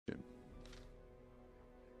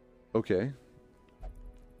Okay.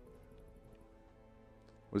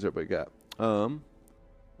 What's everybody got?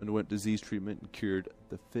 Underwent disease treatment and cured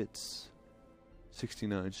the fits.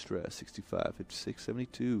 69 stress, 65, 56,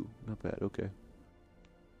 72. Not bad, okay.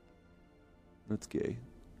 That's gay.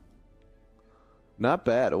 Not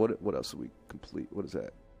bad. What else did we complete? What is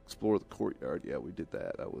that? Explore the courtyard. Yeah, we did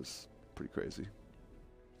that. That was pretty crazy.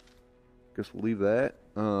 Guess we'll leave that.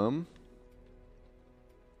 We're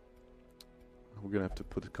gonna have to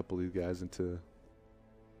put a couple of these guys into...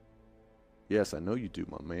 Yes, I know you do,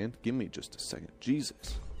 my man. Give me just a second.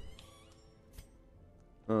 Jesus.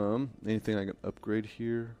 Anything I can upgrade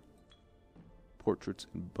here? Portraits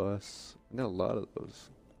and busts. I got a lot of those.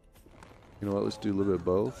 You know what? Let's do a little bit of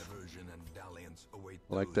both.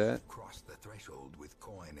 I like that.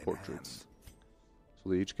 Portraits. So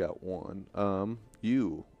they each got one. Do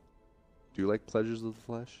you like Pleasures of the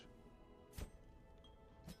Flesh?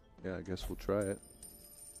 Yeah, I guess we'll try it.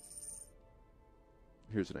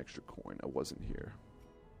 Here's an extra coin. I wasn't here.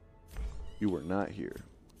 You were not here.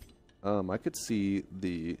 I could see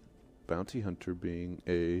the bounty hunter being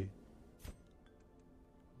a...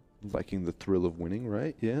 liking the thrill of winning,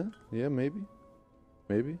 right? Yeah? Yeah, maybe.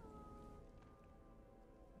 Maybe.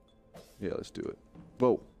 Yeah, let's do it.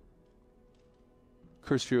 Whoa.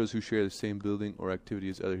 Cursed heroes who share the same building or activity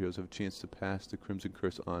as other heroes have a chance to pass the Crimson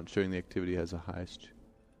Curse on. Sharing the activity has a highest...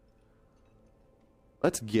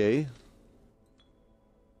 That's gay.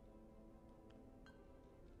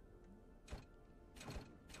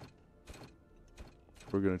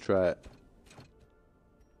 We're gonna try it.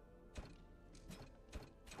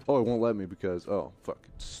 Oh, it won't let me because... Oh,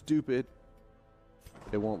 fucking stupid.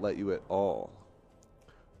 It won't let you at all.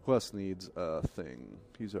 Quest needs a thing.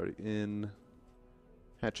 He's already in.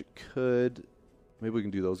 Hatchet could. Maybe we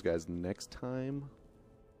can do those guys next time.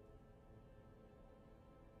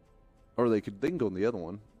 Or they can go in the other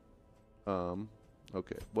one.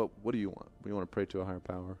 Okay. What do you want? You want to pray to a higher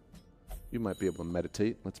power? You might be able to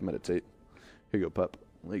meditate. Let's meditate. Here you go, pup.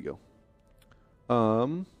 There you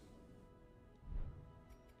go.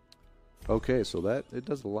 Okay, so that it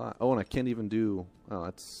does a lot. Oh, and I can't even do... Oh,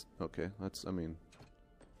 that's... Okay, that's... I mean...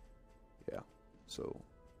 Yeah. So,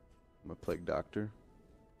 I'm a plague doctor.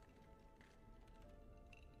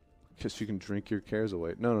 Guess you can drink your cares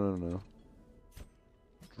away. No.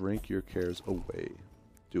 Drink your cares away.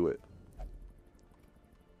 Do it.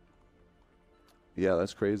 Yeah,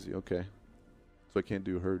 that's crazy. Okay. So I can't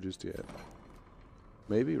do her just yet.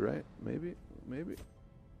 Maybe, right? Maybe.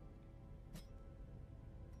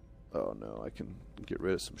 Oh no, I can get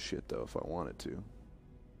rid of some shit though if I wanted to.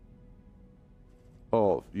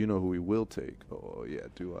 Oh, you know who we will take. Oh yeah,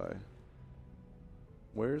 do I?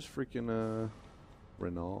 Where's freaking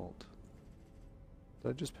Renault? Did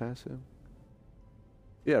I just pass him?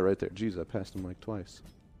 Yeah, right there. Jeez, I passed him like twice.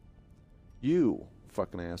 You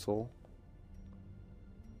fucking asshole.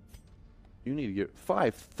 You need to get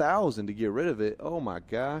 5,000 to get rid of it. Oh my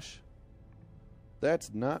gosh.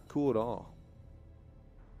 That's not cool at all.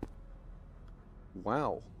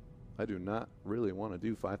 Wow. I do not really want to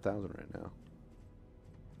do 5,000 right now.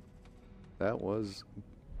 That was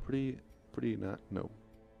pretty not... No.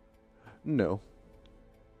 No.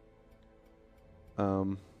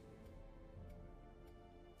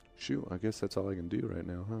 Shoot, I guess that's all I can do right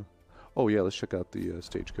now, huh? Oh yeah, let's check out the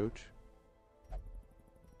stagecoach.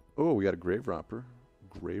 Oh, we got a grave robber.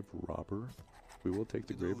 Grave robber. We will take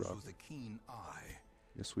the grave robber.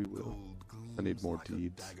 Yes, we will. I need more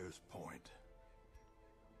deeds.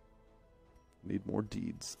 Need more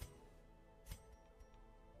deeds.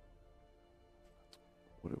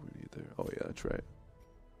 What do we need there? Oh yeah, that's right.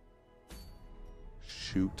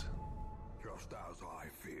 Shoot. Just as I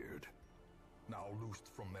feared. Now loosed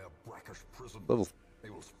from their brackish prison, Level. they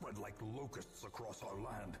will spread like locusts across our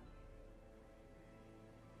land.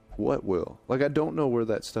 What will? Like, I don't know where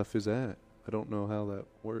that stuff is at. I don't know how that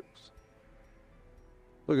works.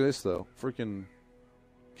 Look at this, though. Freaking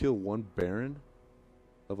kill one Baron.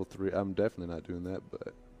 Level 3. I'm definitely not doing that,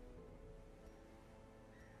 but...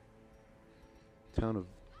 Town of...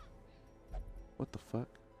 What the fuck?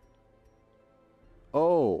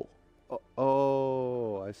 Oh!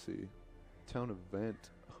 Oh, I see. Town event.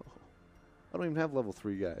 Oh. I don't even have level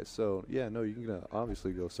 3 guys, so... Yeah, no, you can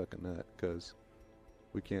obviously go suck in that, because...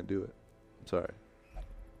 We can't do it. I'm sorry. I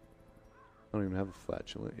don't even have a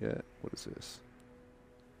flatulent yet. What is this?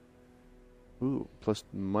 Ooh,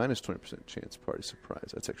 minus 20% chance party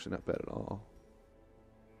surprise. That's actually not bad at all.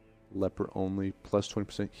 Leper only, plus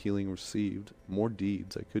 20% healing received. More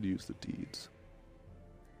deeds. I could use the deeds.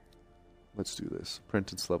 Let's do this.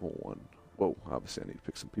 Apprentice level 1. Whoa, obviously I need to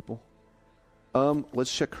pick some people.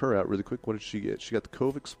 Let's check her out really quick. What did she get? She got the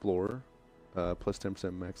Cove Explorer, plus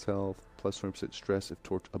 10% max health, plus 20% stress if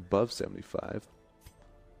torch above 75.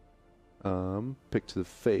 Pick to the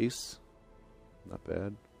face, not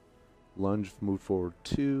bad. Lunge, move forward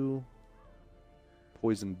 2.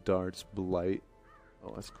 Poison darts, blight.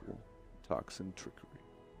 Oh, that's cool. Toxin, trickery.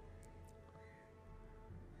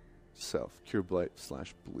 Self, cure blight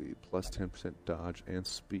 / bleed, plus 10% dodge and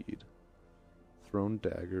speed. Thrown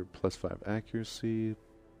dagger, plus 5 accuracy.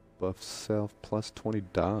 Buff self, plus 20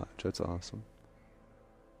 dodge. That's awesome.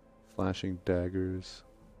 Flashing daggers.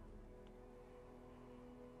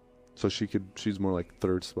 So she's more like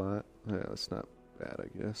 3rd spot. Yeah, that's not bad, I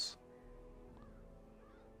guess.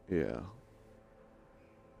 Yeah.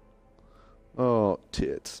 Oh,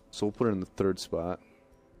 tits. So we'll put her in the 3rd spot.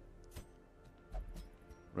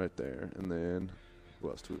 Right there. And then, who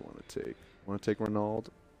else do we want to take? Want to take Renaud?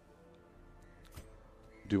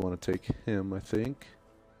 Do want to take him, I think.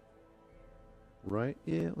 Right?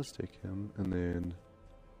 Yeah, let's take him. And then,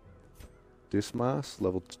 Dismas,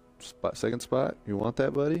 level 2nd spot. You want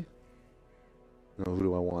that, buddy? No, who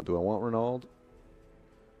do I want? Do I want Renaud?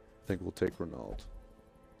 I think we'll take Renaud.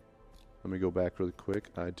 Let me go back really quick.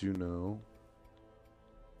 I do know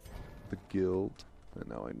the guild. And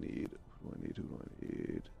now I need... Who do I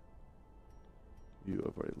need? You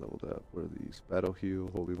have already leveled up. What are these? Battle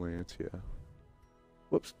Heal, Holy Lance, yeah.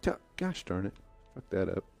 Whoops. Gosh darn it. Fuck that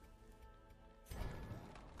up.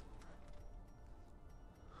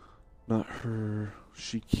 Not her.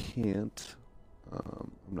 She can't.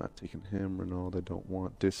 I'm not taking him. Renaud, I don't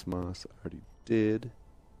want. Dismas, I already did.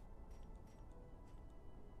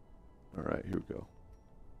 Alright, here we go.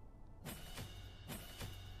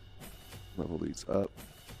 Level these up.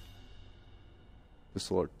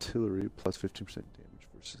 Missile artillery, plus 15% damage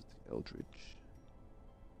versus the Eldritch.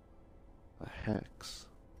 A hex.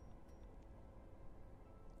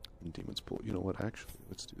 And Demon's Pull. You know what? Actually,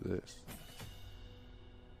 let's do this.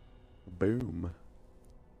 Boom.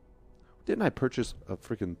 Didn't I purchase a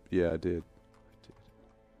freaking... Yeah, I did.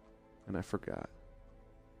 And I forgot.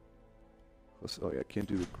 Oh, yeah, I can't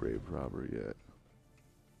do the Grave Robber yet.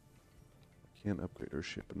 I can't upgrade her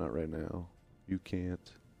ship, but not right now. You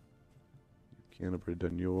can't. I've already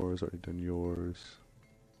done yours, I can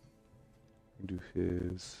do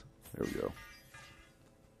his. There we go.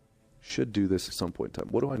 Should do this at some point in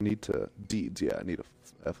time. What do I need to... Deeds, yeah, I need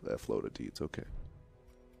a F load of deeds, okay.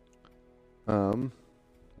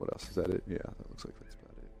 What else? Is that it? Yeah, that looks like that's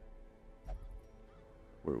about it.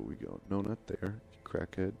 Where are we going? No, not there.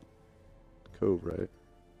 Crackhead. Cove, right?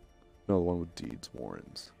 No, the one with deeds.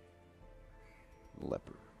 Warrens.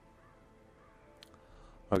 Leper.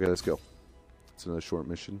 Okay, let's go. It's another short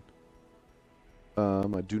mission.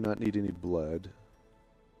 I do not need any blood.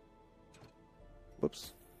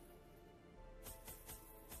 Whoops.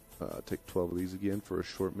 Take 12 of these again for a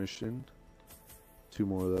short mission. 2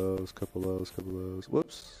 more of those, couple of those.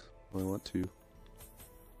 Whoops. Only want 2.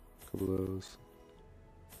 Couple of those.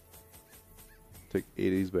 Take 8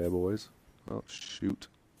 of these bad boys. Oh, shoot.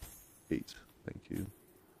 8. Thank you.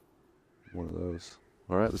 1 of those.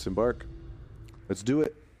 Alright, let's embark. Let's do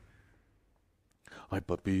it. Hi,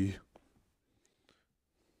 puppy.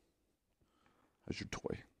 How's your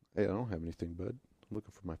toy? Hey, I don't have anything, bud. I'm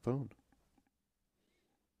looking for my phone.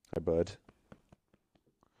 Hi, bud.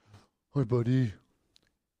 Hi, buddy.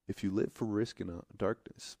 If you live for risk in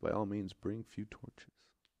darkness, by all means, bring few torches.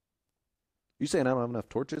 You saying I don't have enough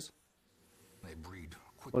torches? They breed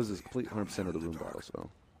quickly. What is this? Complete 100% of the room bottle, so.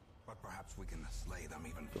 But perhaps we can slay them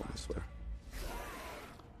even Going this faster.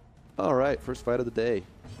 way. Alright, first fight of the day.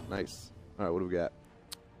 Nice. Alright, what do we got?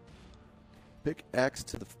 Pick axe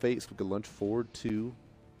to the face. We can lunge forward 2.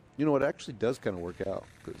 You know, it actually does kind of work out,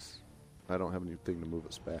 because I don't have anything to move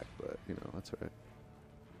us back, but, you know, that's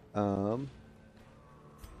alright.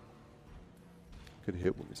 Could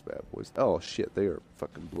hit one of these bad boys. Oh, shit, they are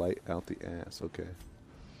fucking blight out the ass. Okay.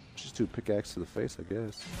 Just do a pickaxe to the face, I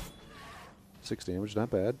guess. 6 damage,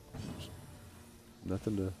 not bad.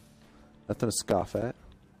 Nothing to scoff at.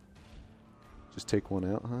 Just take one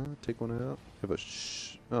out, huh? Take one out. Have a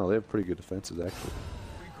oh, they have pretty good defenses, actually.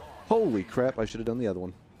 Holy crap, I should have done the other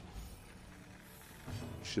one.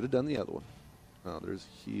 Should have done the other one. Oh, there's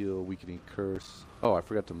heal, weakening curse. Oh, I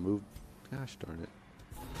forgot to move. Gosh darn it.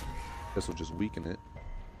 Guess we'll just weaken it.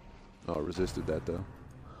 Oh, resisted that, though.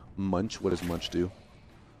 Munch, what does Munch do?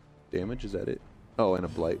 Damage, is that it? Oh, and a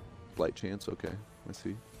blight. Blight chance, okay. I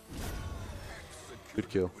see. Good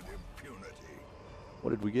kill. What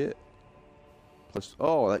did we get? Plus,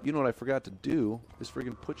 oh, you know what I forgot to do? Is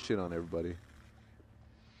friggin' put shit on everybody.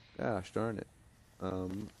 Gosh darn it.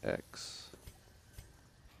 X.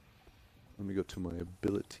 Let me go to my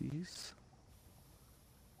abilities.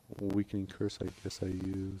 Weakening curse, I guess I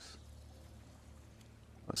use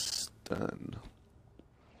a stun.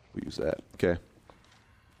 We use that. Okay.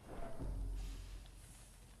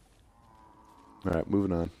 Alright,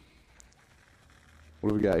 moving on. What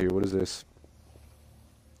do we got here? What is this?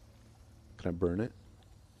 Can I burn it?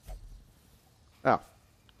 Oh.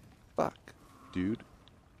 Fuck. Dude.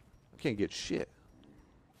 I can't get shit.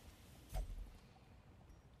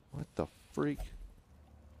 What the freak?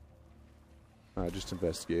 Just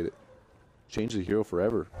investigate it. Change the hero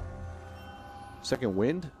forever. Second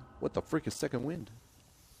wind? What the freak is second wind?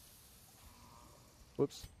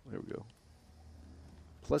 Whoops. There we go.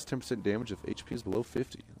 Plus 10% damage if HP is below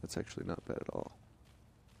 50. That's actually not bad at all.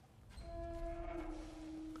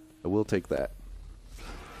 I will take that.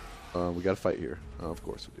 We got to fight here. Of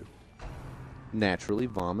course we do. Naturally,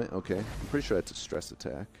 vomit. Okay. I'm pretty sure that's a stress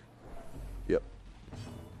attack. Yep.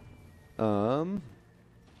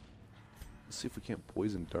 Let's see if we can't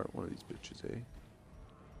poison dart one of these bitches, eh?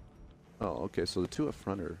 Oh, okay. So the two up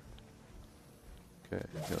front are... Okay.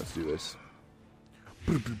 Yeah, let's do this.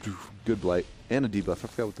 Good blight. And a debuff. I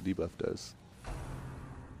forgot what the debuff does.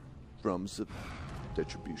 Drums of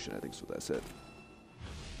Detribution, I think is what that said.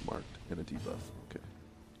 Marked. And a debuff. Okay.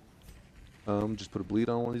 Just put a bleed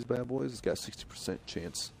on one of these bad boys. It's got 60%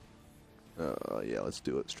 chance. Yeah, let's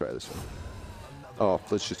do it. Let's try this one. Oh,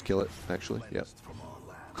 let's just kill it, actually. Yep.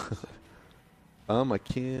 I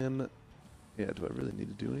can... Yeah, do I really need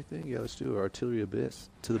to do anything? Yeah, let's do Artillery Abyss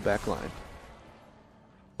to the back line.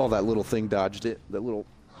 Oh, that little thing dodged it. That little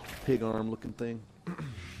pig arm looking thing.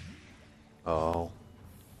 Oh.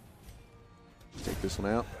 Take this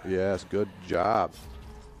one out. Yes, good job.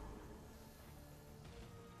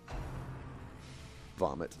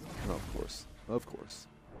 Vomit. Oh, of course. Of course.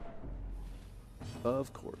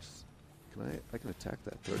 Of course. I can attack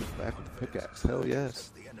that third back with the pickaxe. Hell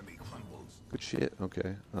yes. Good shit.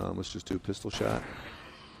 Okay. Let's just do a pistol shot.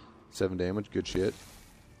 7 damage. Good shit.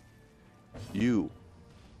 You.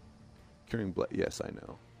 Curing blood. Yes, I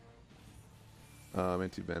know.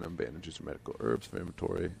 Anti-venom, bandages, or medical herbs for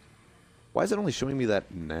inventory. Why is it only showing me that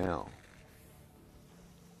now?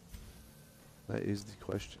 That is the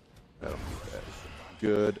question. I don't need that.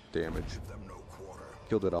 Good damage.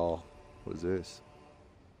 Killed it all. What is this?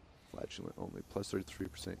 Flatulent only. Plus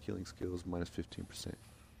 33% healing skills, minus 15%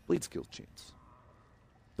 bleed skills chance.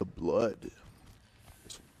 The blood.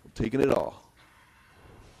 I'm taking it all.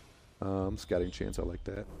 Scouting chance, I like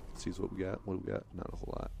that. Sees what we got. What do we got? Not a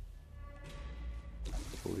whole lot.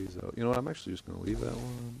 Pull these out. You know what? I'm actually just going to leave that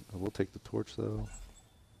one. I will take the torch, though.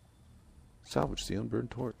 Salvage the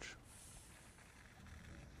unburned torch.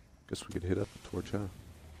 Guess we could hit up the torch, huh?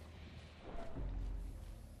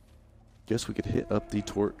 Guess we could hit up the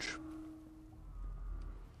torch.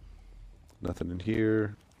 Nothing in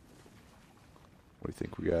here. What do you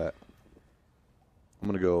think we got? I'm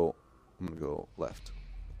gonna go left.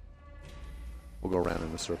 We'll go around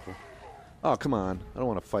in a circle. Oh, come on. I don't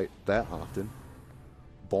want to fight that often.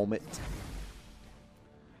 Vomit.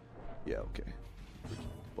 Yeah, okay. Freaking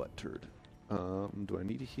butt turd. Do I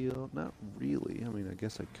need a heal? Not really. I mean, I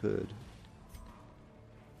guess I could.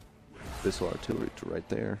 Abyssal artillery to right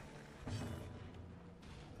there.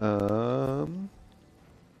 Do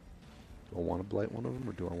I want to blight one of them,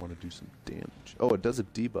 or do I want to do some damage? Oh, it does a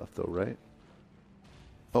debuff, though, right?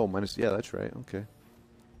 Oh, minus... Yeah, that's right. Okay.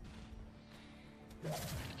 I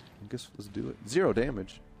guess let's do it. 0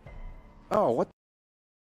 damage. Oh, what?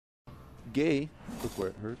 Gay. Look where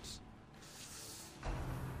it hurts.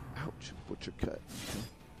 Ouch. Butcher cut.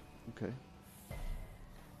 Okay.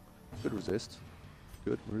 Good resist.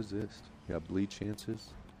 Good resist. Yeah, bleed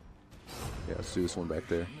chances. Yeah, let's do this one back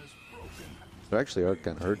there. They actually are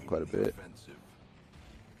kind of hurt quite a bit.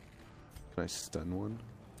 Can I stun one?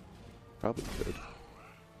 Probably could.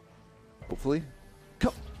 Hopefully.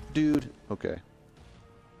 Come, dude. Okay.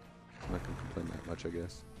 I'm not gonna complain that much, I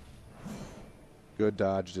guess. Good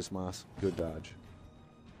dodge, Dismas. Good dodge.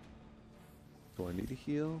 Do I need a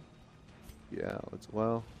heal? Yeah, let's...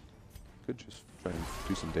 Well, could just try and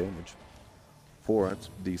do some damage. 4, that's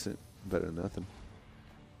decent. Better than nothing.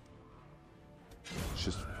 Let's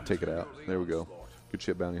just take it out. There we go. Good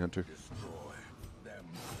shit, Bounty Hunter.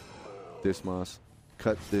 Dismas.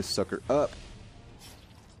 Cut this sucker up.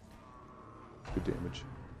 Good damage.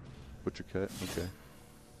 Butcher cut. Okay.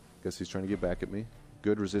 Guess he's trying to get back at me.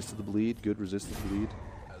 Good resist to the bleed. Good resist to the bleed.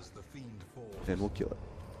 And we'll kill it.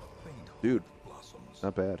 Dude.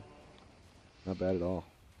 Not bad. Not bad at all.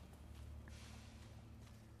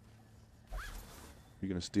 You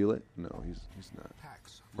gonna steal it? No, he's not.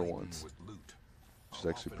 For once. Which is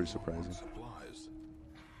actually pretty surprising.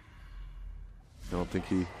 I don't think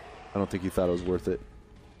he thought it was worth it.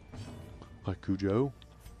 Hi, Cujo.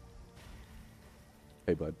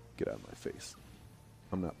 Hey, bud, get out of my face.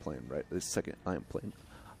 I'm not playing right this second. I am playing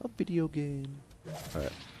a video game. All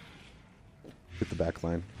right. Hit the back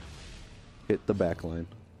line. Hit the back line.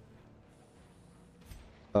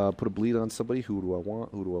 Put a bleed on somebody. Who do I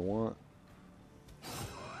want? Who do I want?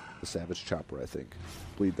 The Savage Chopper, I think.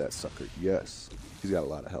 Bleed that sucker. Yes. He's got a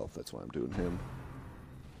lot of health. That's why I'm doing him.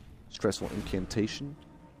 Stressful Incantation.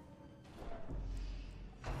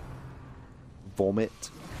 Vomit.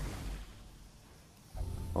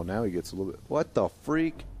 Oh, now he gets a little bit... What the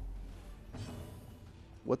freak?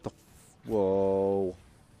 What the... Whoa.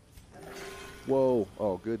 Whoa.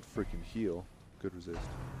 Oh, good freaking heal. Good resist.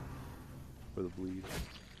 For the bleed.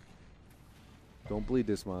 Don't bleed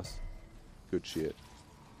this, Moss. Good shit.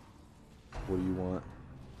 What do you want?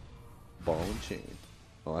 Ball and chain.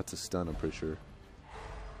 Oh, that's a stun, I'm pretty sure.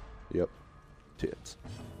 Yep. Tits.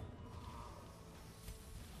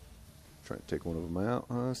 Trying to take one of them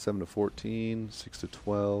out. 7 to 14, 6 to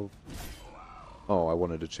 12. Oh, I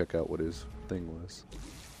wanted to check out what his thing was.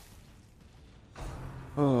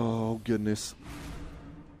 Oh, goodness.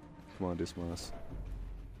 Come on, Dismas.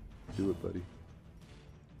 Do it, buddy.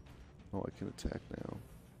 Oh, I can attack now.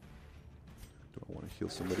 Do I want to heal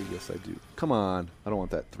somebody? Yes, I do. Come on. I don't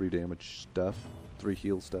want that 3 damage stuff. 3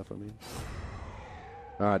 heal stuff, I mean.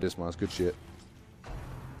 Ah, Dismas. Good shit.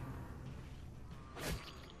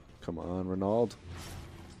 Come on, Ronald.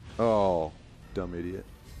 Oh, dumb idiot.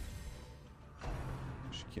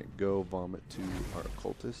 She can't go. Vomit to our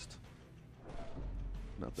occultist.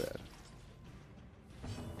 Not bad.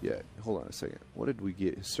 Yeah, hold on a second. What did we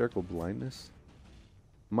get? Hysterical blindness?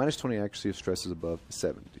 Minus 20 accuracy if stress is above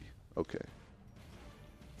 70. Okay.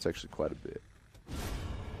 It's actually quite a bit.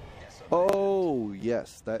 Oh,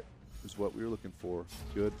 yes. That is what we were looking for.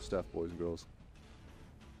 Good stuff, boys and girls.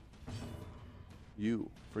 You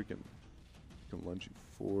freaking can lunge you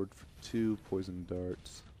forward for 2 poison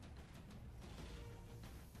darts.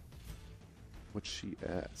 What's she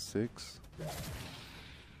at? 6?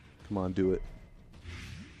 Come on, do it.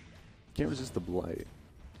 Can't resist the blight.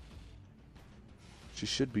 She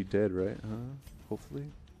should be dead, right? Huh? Hopefully.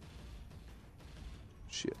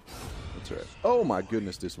 Shit. That's right. Oh my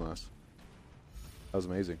goodness, Dismas. That was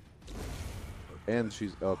amazing. And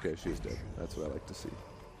she's... Okay, she's dead. That's what I like to see.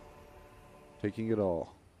 Taking it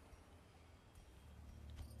all.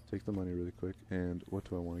 Take the money really quick. And what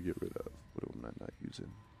do I want to get rid of? What am I not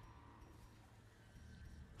using?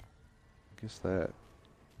 I guess that.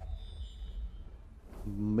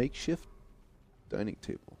 Makeshift dining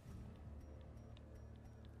table.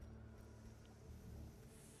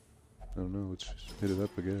 I don't know. Let's just hit it up,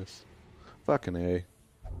 I guess. Fucking A.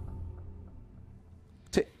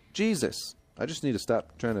 Jesus! I just need to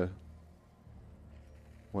stop trying to...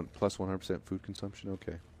 Plus 100% food consumption?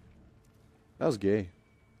 Okay. That was gay.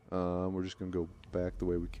 We're just going to go back the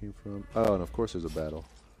way we came from. Oh, and of course there's a battle.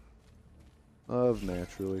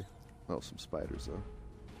 Naturally. Oh, some spiders, though.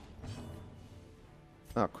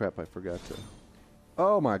 Oh, crap, I forgot to...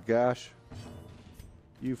 Oh, my gosh.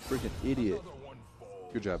 You freaking idiot.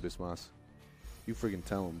 Good job, Dismas. You freaking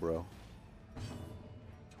tell him, bro.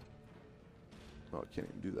 Oh, I can't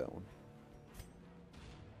even do that one.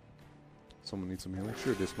 Someone needs some healing?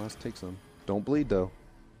 Sure, Dismas, take some. Don't bleed, though.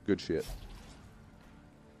 Good shit.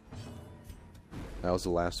 That was the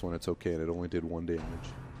last one. It's okay, and it only did 1 damage.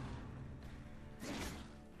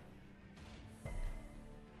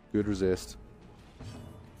 Good resist.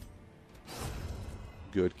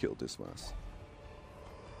 Good kill, Dismas.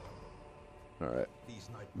 Alright.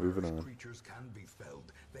 Moving on. Creatures can be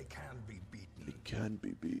felled. They can be beaten. They can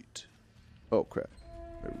be beat. Oh, crap.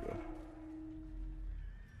 There we go.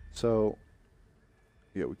 So,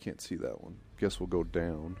 yeah, we can't see that one. Guess we'll go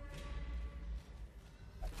down.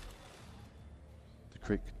 The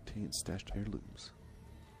crate contains stashed heirlooms,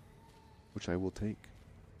 which I will take.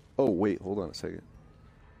 Oh, wait, hold on a second.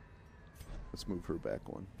 Let's move her back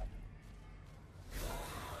one.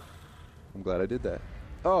 I'm glad I did that.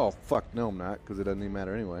 Oh, fuck, no I'm not, because it doesn't even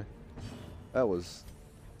matter anyway. That was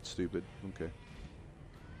stupid. Okay.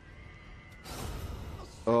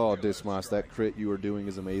 Oh, Dismas, that crit you are doing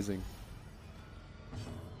is amazing.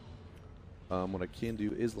 What I can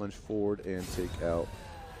do is lunge forward and take out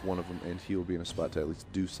one of them, and he will be in a spot to at least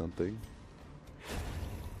do something.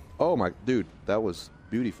 Oh my, dude, that was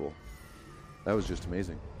beautiful. That was just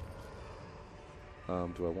amazing.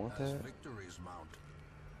 Do I want that?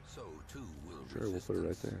 So too will sure, we'll put it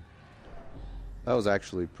right there. That was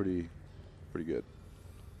actually pretty good.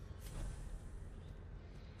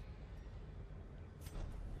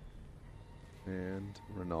 And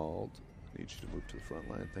Renaud need you to move to the front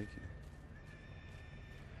line. Thank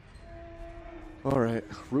you. Alright.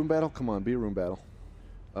 Room battle? Come on, be a room battle.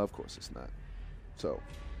 Of course it's not. So,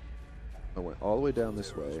 I went all the way down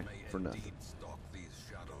this way for nothing.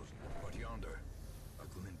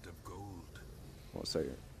 Hold on a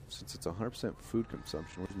second. Since it's 100% food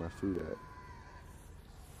consumption, where's my food at?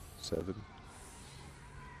 7.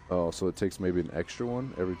 Oh, so it takes maybe an extra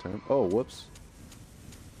one every time. Oh, whoops.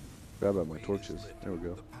 Grab out my torches. There we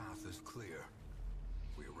go. The path is clear.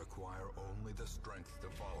 We require only the strength to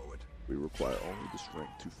follow it. We require only the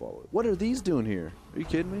strength to follow it. What are these doing here? Are you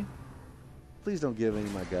kidding me? Please don't give any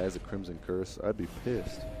of my guys a Crimson Curse. I'd be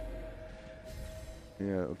pissed.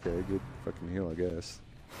 Yeah, okay, good fucking heal, I guess.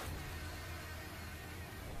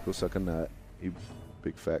 Go suck a nut, you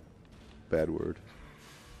big fat bad word.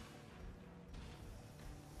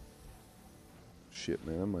 Shit,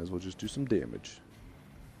 man, I might as well just do some damage.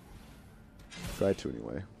 Try to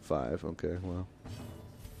anyway. 5, okay, well.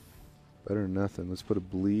 Better than nothing. Let's put a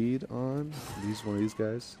bleed on one of these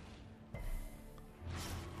guys.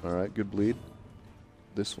 Alright, good bleed.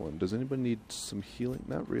 This one. Does anybody need some healing?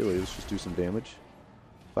 Not really. Let's just do some damage.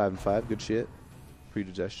 5 and 5, good shit.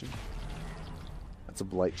 Predigestion. That's a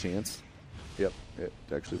blight chance. Yep, it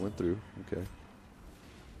actually went through. Okay.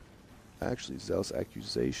 Actually, Zealous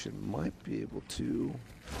Accusation might be able to...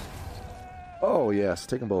 Oh, yes.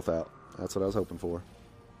 Take them both out. That's what I was hoping for.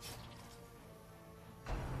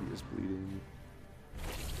 He is bleeding.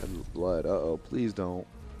 Got a little blood. Uh-oh. Please don't.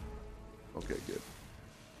 Okay, good.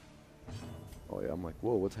 Oh, yeah. I'm like,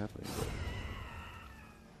 whoa, what's happening? But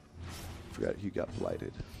forgot he got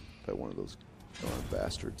blighted by one of those darn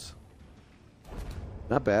bastards.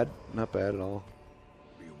 Not bad. Not bad at all.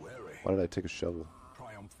 Be wary. Why did I take a shovel?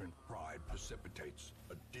 Triumphant pride precipitates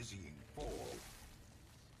a dizzying fall.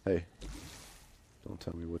 Hey. Don't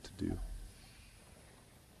tell me what to do.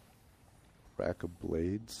 Rack of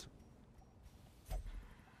blades.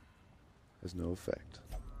 Has no effect.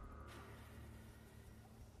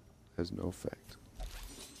 Has no effect.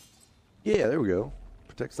 Yeah, there we go.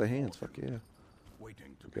 Protects the hands. Fuck yeah.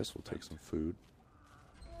 I guess we'll take some food.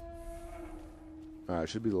 Alright,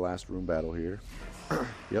 should be the last room battle here.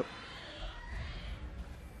 Yep.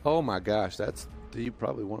 Oh my gosh, that's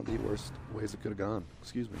probably one of the worst ways it could have gone.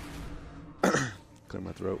 Excuse me. Clear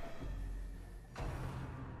my throat.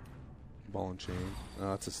 Ball and chain.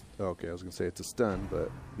 Oh, it's a... Okay, I was going to say it's a stun, but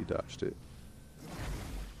he dodged it.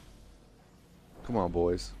 Come on,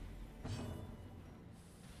 boys.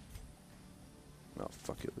 Oh,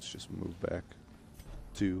 fuck it. Let's just move back.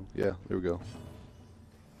 2. Yeah, there we go.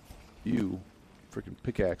 You freaking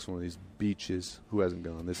pickaxe one of these beaches. Who hasn't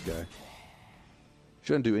gone? This guy.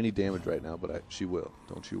 Shouldn't do any damage right now, but she will.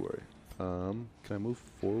 Don't you worry. Can I move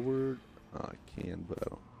forward? Oh, I can, but I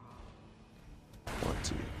don't want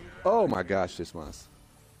to. Oh my gosh, Dismas.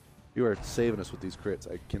 You are saving us with these crits.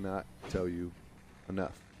 I cannot tell you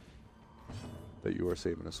enough that you are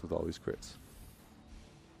saving us with all these crits.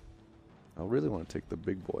 I really want to take the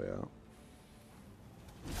big boy out.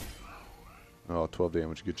 Oh, 12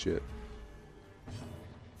 damage. Good shit.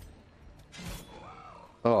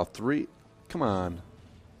 Oh, 3. Come on.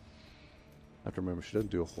 I have to remember, she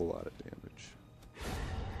doesn't do a whole lot of damage.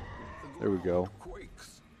 There we go.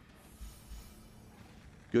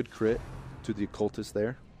 Good crit to the occultist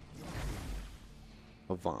there.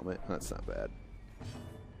 A vomit. That's not bad.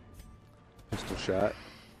 Pistol shot.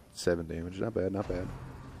 7 damage. Not bad, not bad.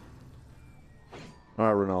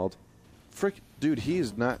 Alright, Ronald. Frick. Dude, he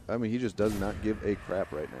is not... I mean, he just does not give a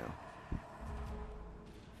crap right now.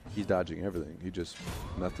 He's dodging everything. He just...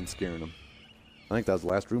 Nothing's scaring him. I think that was the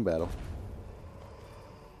last room battle.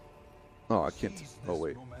 Oh, I can't... Oh,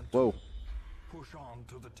 wait. Whoa. Push on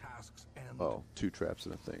to the task's end. Oh, 2 traps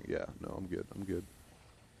and a thing. Yeah, no, I'm good. I'm good.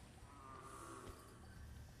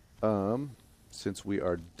 Since we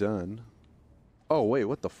are done... Oh, wait,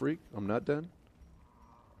 what the freak? I'm not done?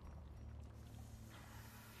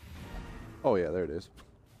 Oh, yeah, there it is.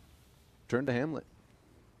 Turn to Hamlet.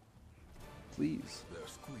 Please. Their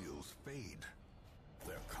squeals fade.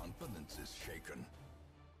 Their confidence is shaken.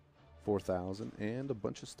 4,000 and a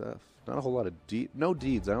bunch of stuff. Not a whole lot of no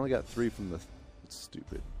deeds. I only got 3 from the... It's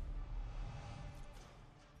stupid.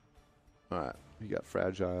 Alright, you got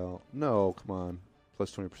fragile. No, come on.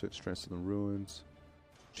 Plus 20% strength to the ruins.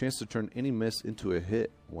 Chance to turn any miss into a hit.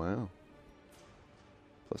 Wow.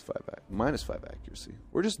 Plus 5 minus 5 accuracy.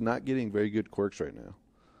 We're just not getting very good quirks right now.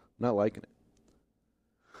 Not liking it.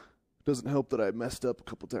 Doesn't help that I messed up a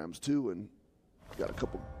couple times too and got a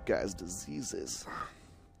couple guys' diseases.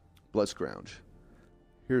 Blood Scrounge.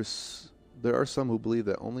 There are some who believe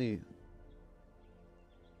that only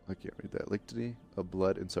I can't read that. Liquidity of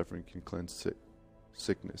blood and suffering can cleanse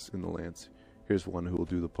sickness in the lands. Here's one who will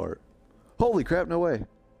do the part. Holy crap, no way.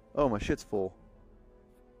 Oh, my shit's full.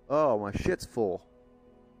 Oh, my shit's full.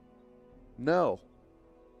 No.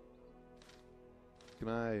 Can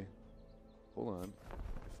I... Hold on.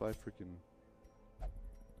 If I freaking...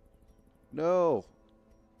 No!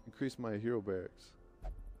 Increase my hero barracks.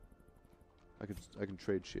 I can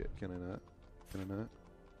trade shit. Can I not? Can I not?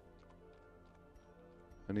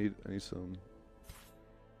 I need some...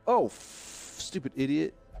 Oh! Stupid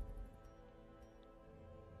idiot.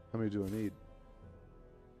 How many do I need?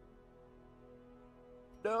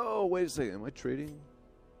 No! Wait a second. Am I trading?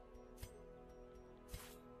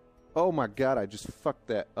 Oh my god, I just fucked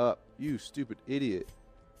that up. You stupid idiot.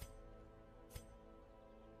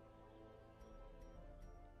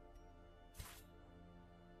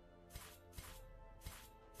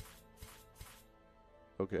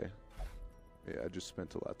 Okay. Yeah, I just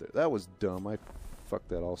spent a lot there. That was dumb. I fucked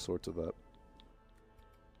that all sorts of up.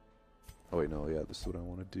 Oh wait, no, yeah, this is what I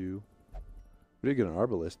want to do. We did get an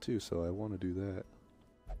arbalist too, so I want to do that.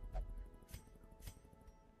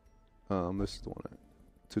 This is the one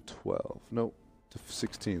to 12. Nope, to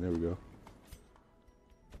 16. There we go.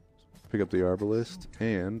 Pick up the arbalist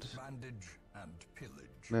and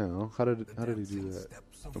now how did he do that?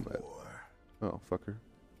 Oh fucker.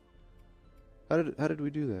 How did we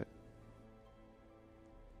do that?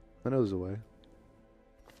 I know there's a way.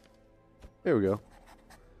 There we go.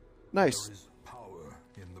 Nice. There is power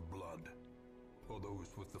in the blood for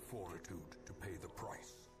those with the fortitude to pay the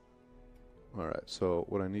price. Alright, so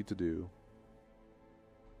what I need to do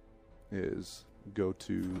is go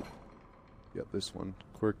to this one.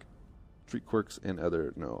 Treat quirks and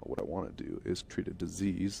other what I want to do is treat a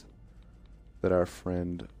disease that our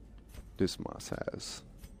friend Dismas has.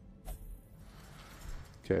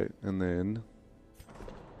 Okay, and then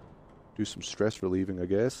do some stress relieving, I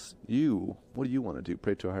guess. What do you want to do?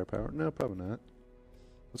 Pray to a higher power? No, probably not.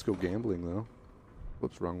 Let's go gambling, though.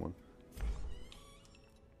 Whoops, wrong one.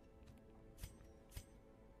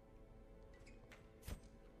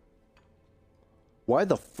 Why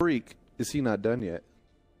the freak is he not done yet?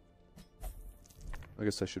 I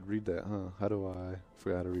guess I should read that, huh? How do I...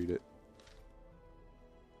 forgot how to read it.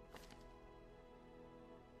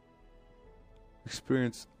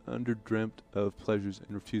 Experience underdreamt of pleasures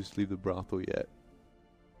and refuse to leave the brothel yet.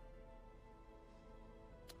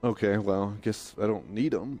 Okay, well, I guess I don't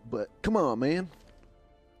need them, but come on, man.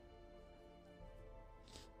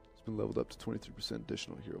 It's been leveled up to 23%.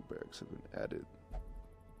 Additional hero barracks have been added.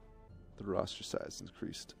 The roster size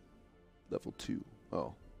increased. Level 2.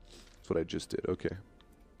 Oh, that's what I just did. Okay.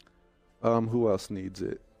 Who else needs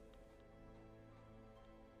it?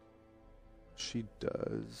 She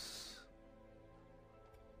does.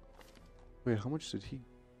 Wait, how much did he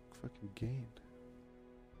fucking gain?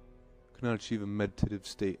 Could not achieve a meditative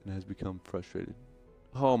state and has become frustrated.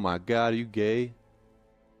 Oh my god, are you gay?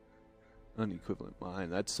 Unequivalent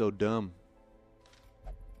mind. That's so dumb.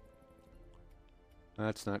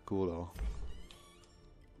 That's not cool at all.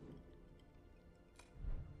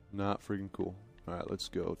 Not freaking cool. Alright, let's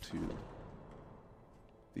go to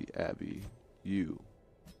the Abbey. You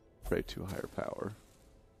pray to a higher power.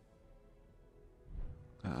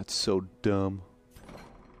 That's so dumb.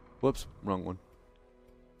 Whoops, wrong one.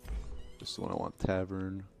 This is the one I want.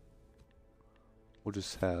 Tavern. We'll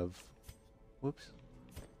just have... Whoops.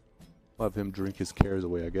 We'll have him drink his cares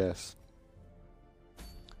away, I guess.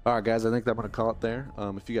 Alright, guys, I think I'm going to call it there.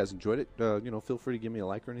 If you guys enjoyed it, feel free to give me a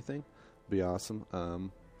like or anything. It'd be awesome. I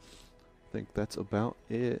think that's about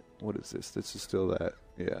it. What is this? This is still that.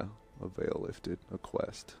 Yeah, a veil lifted. A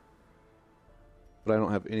quest. But I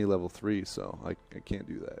don't have any level 3, so I can't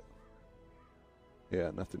do that.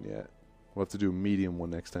 Yeah, nothing yet. We'll have to do a medium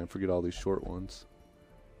one next time. Forget all these short ones.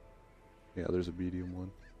 Yeah, there's a medium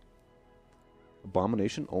one.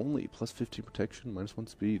 Abomination only. Plus 15 protection, minus 1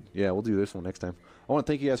 speed. Yeah, we'll do this one next time. I want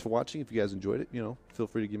to thank you guys for watching. If you guys enjoyed it, feel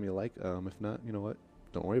free to give me a like. If not, you know what?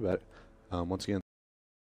 Don't worry about it. Once again,